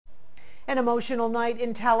An emotional night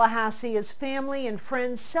in Tallahassee as family and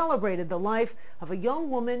friends celebrated the life of a young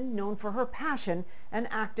woman known for her passion and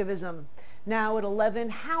activism. Now at 11,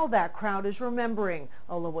 how that crowd is remembering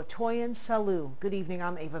Oluwatoyin Salau. Good evening,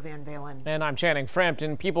 I'm Ava Van Valen. And I'm Channing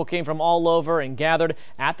Frampton. People came from all over and gathered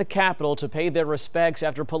at the Capitol to pay their respects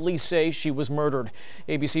after police say she was murdered.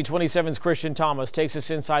 ABC 27's Christian Thomas takes us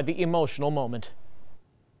inside the emotional moment.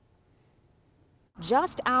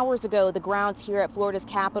 Just hours ago, the grounds here at Florida's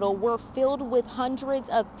Capitol were filled with hundreds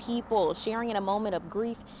of people sharing in a moment of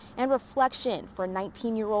grief and reflection for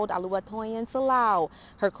 19-year-old Oluwatoyin Salau.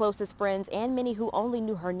 Her closest friends and many who only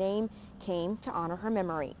knew her name came to honor her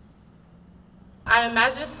memory. I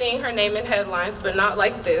imagine seeing her name in headlines, but not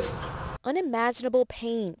like this. Unimaginable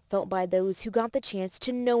pain felt by those who got the chance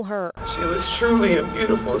to know her. She was truly a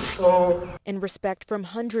beautiful soul. And respect from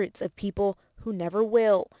hundreds of people who never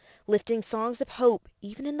will, lifting songs of hope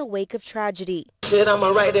even in the wake of tragedy. Shit, I'ma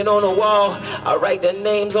write it on the wall. I write the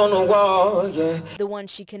names on the wall, yeah. The one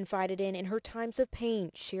she confided in her times of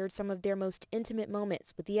pain shared some of their most intimate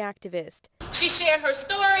moments with the activist. She shared her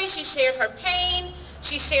story, she shared her pain,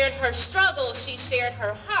 she shared her struggles, she shared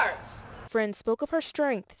her heart. Friends spoke of her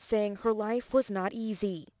strength, saying her life was not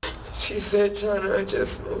easy. She said, China, I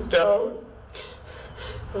just moved out.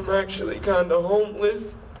 I'm actually kinda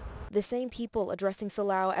homeless. The same people addressing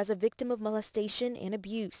Salau as a victim of molestation and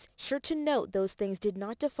abuse, sure to note those things did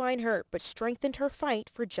not define her, but strengthened her fight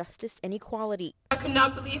for justice and equality. I could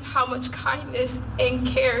not believe how much kindness and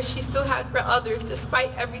care she still had for others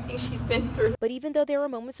despite everything she's been through. But even though there were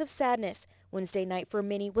moments of sadness, Wednesday night for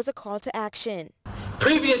many was a call to action.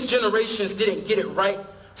 Previous generations didn't get it right,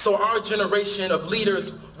 so our generation of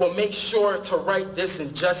leaders will make sure to right this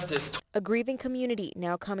injustice. A grieving community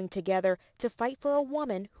now coming together to fight for a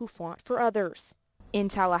woman who fought for others. In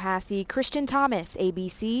Tallahassee, Christian Thomas,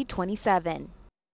 ABC 27.